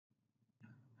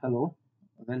Hello,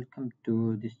 welcome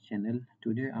to this channel.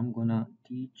 Today I'm gonna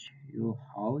teach you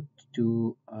how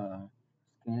to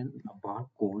scan a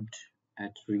barcode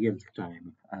at real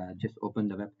time. Just open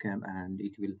the webcam and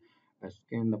it will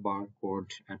scan the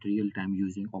barcode at real time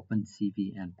using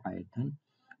Opencv and Python.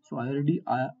 So I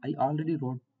already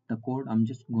wrote the code. I'm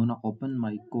just gonna open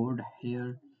my code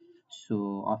here.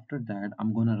 So after that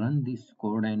I'm gonna run this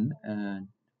code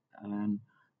and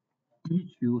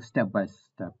teach you step by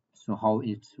step so how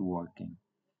it's working.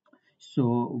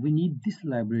 So we need this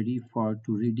library for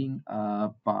to reading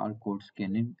barcode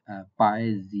scanning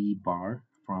PyZ bar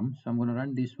from. So I'm going to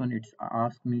run this one. It's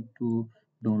asked me to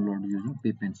download using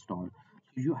pip install.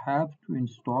 So you have to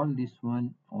install this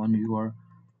one on your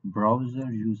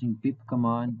browser using pip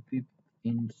command, pip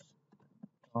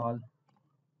install.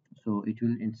 So it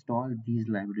will install these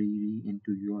library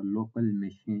into your local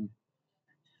machine.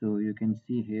 So you can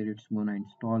see here it's gonna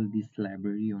install this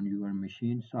library on your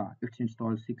machine. So it's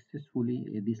installed successfully,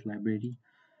 this library.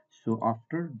 So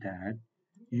after that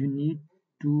you need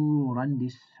to run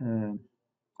this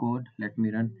code. Let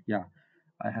me run. Yeah,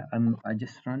 I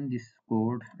just run this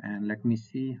code and let me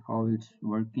see how it's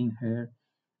working here.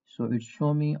 So it's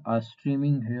show me a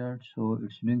streaming here. So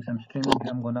it's doing some streaming.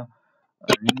 I'm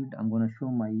gonna show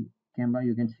my camera.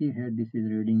 You can see here this is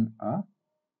reading a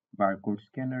barcode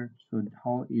scanner. So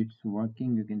how it's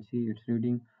working, you can see it's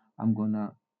reading. I'm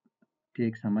gonna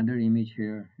take some other image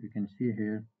here. You can see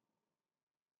here.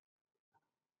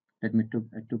 I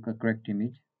took a correct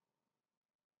image.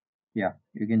 Yeah,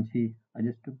 you can see I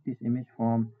just took this image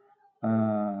from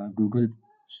Google.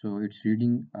 So it's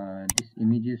reading these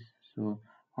images. So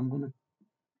i'm gonna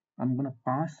I'm gonna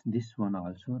pass this one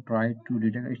also, try to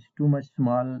detect. It's too much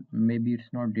small, maybe it's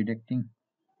not detecting.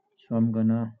 So I'm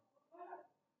gonna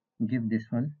give this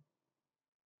one,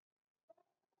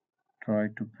 try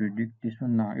to predict this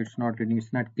one. Now it's not reading,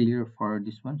 it's not clear for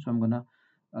this one. So I'm gonna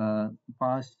uh,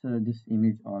 pass this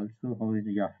image also. How is,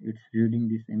 yeah, it's reading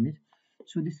this image.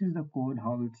 So this is the code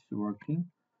how it's working.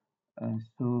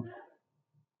 So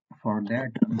for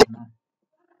that I'm gonna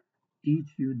teach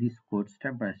you this code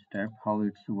step by step how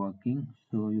it's working.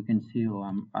 So you can see, oh,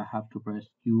 I have to press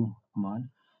Q command.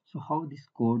 So how this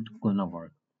code gonna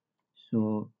work.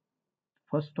 So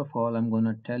first of all, I'm going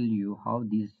to tell you how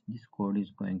this code is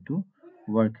going to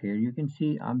work here. You can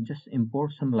see I'm just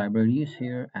import some libraries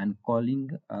here and calling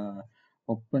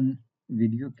open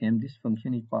video cam. This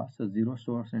function is pass a zero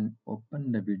source and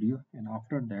open the video, and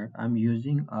after that I'm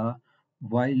using a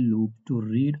while loop to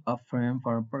read a frame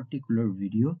for a particular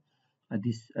video.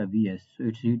 This VS, so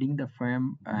it's reading the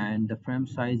frame and the frame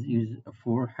size is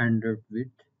 400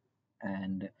 width,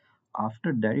 and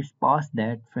after that it's passed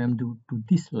that frame to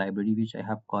this library which I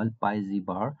have called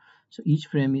PyZbar. So each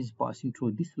frame is passing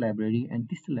through this library, and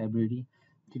this library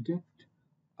detect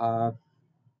a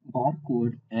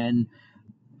barcode and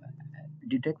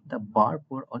detect the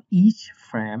barcode on each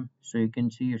frame. So you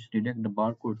can see it's detect the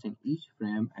barcodes in each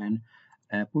frame and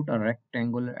put a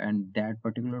rectangle and that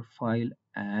particular file,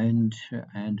 and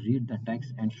read the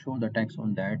text and show the text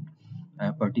on that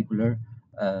particular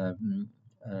um,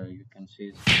 you can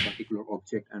say particular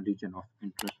object and region of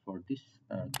interest for this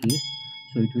case.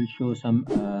 So it will show some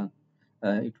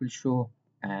it will show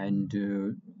and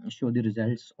show the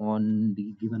results on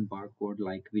the given barcode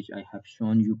like which I have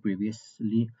shown you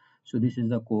previously. So this is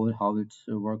the code how it's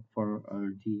work for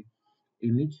the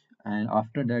image, and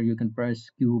after that you can press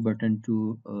Q button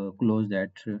to close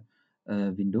that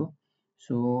window.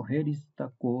 So here is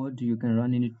the code, you can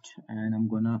run in it, and I'm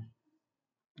gonna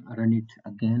run it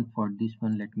again. For this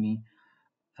one let me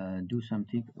do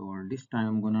something, or this time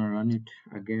I'm gonna run it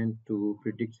again to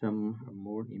predict some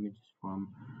more images from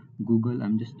Google.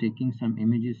 I'm just taking some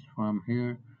images from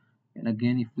here, and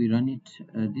again if we run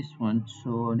it this one.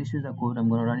 So this is the code, I'm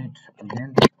gonna run it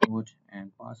again this code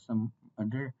and pass some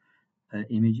other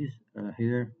images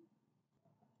here.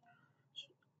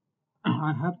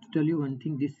 I have to tell you one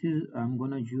thing, this is I'm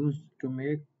gonna use to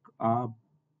make a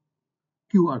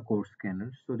QR code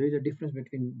scanner. So there's a difference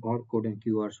between barcode and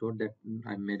QR, so that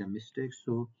I made a mistake.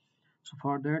 So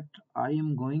for that I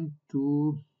am going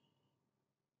to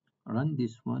run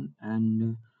this one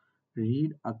and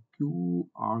read a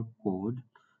QR code.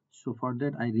 So for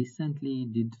that I recently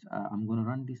did I'm going to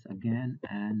run this again,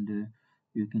 and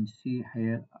you can see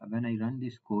here when I run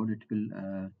this code it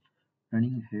will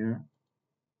running here,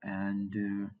 and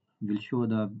will show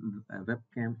the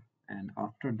webcam, and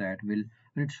after that will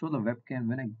when it show the webcam,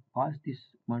 when I pass this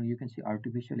one you can see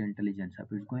artificial intelligence hub.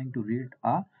 It's going to read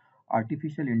a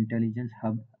artificial intelligence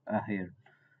hub here.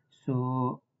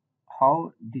 So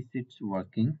how this it's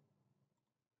working,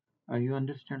 You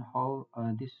understand how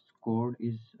this code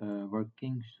is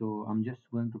working. So I'm just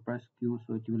going to press Q,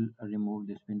 so it will remove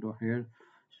this window here.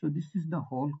 So this is the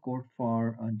whole code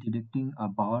for detecting a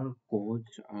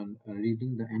barcodes and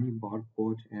reading the any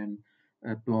barcode and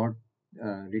plot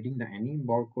reading the any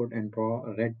barcode and draw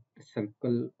a red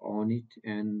circle on it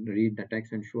and read the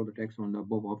text and show the text on the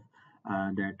above of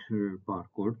that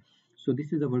barcode. So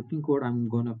this is a working code. I'm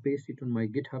gonna paste it on my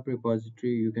GitHub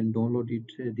repository. You can download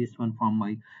it, this one from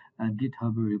my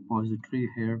GitHub repository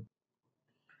here.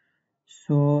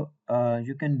 So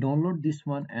you can download this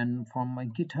one, and from my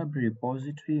GitHub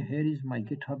repository, here is my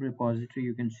GitHub repository.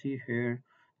 You can see here,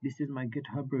 this is my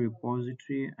GitHub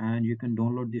repository, and you can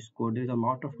download this code. There's a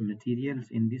lot of materials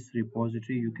in this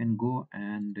repository. You can go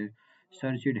and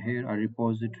search it here, a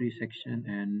repository section,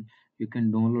 and you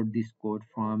can download this code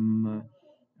from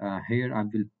here. I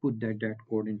will put that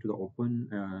code into the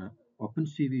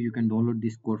Opencv. You can download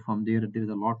this code from there. There is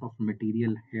a lot of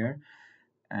material here,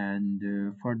 and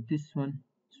for this one,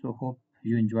 so hope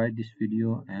you enjoyed this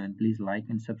video, and please like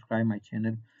and subscribe my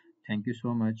channel. Thank you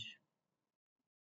so much.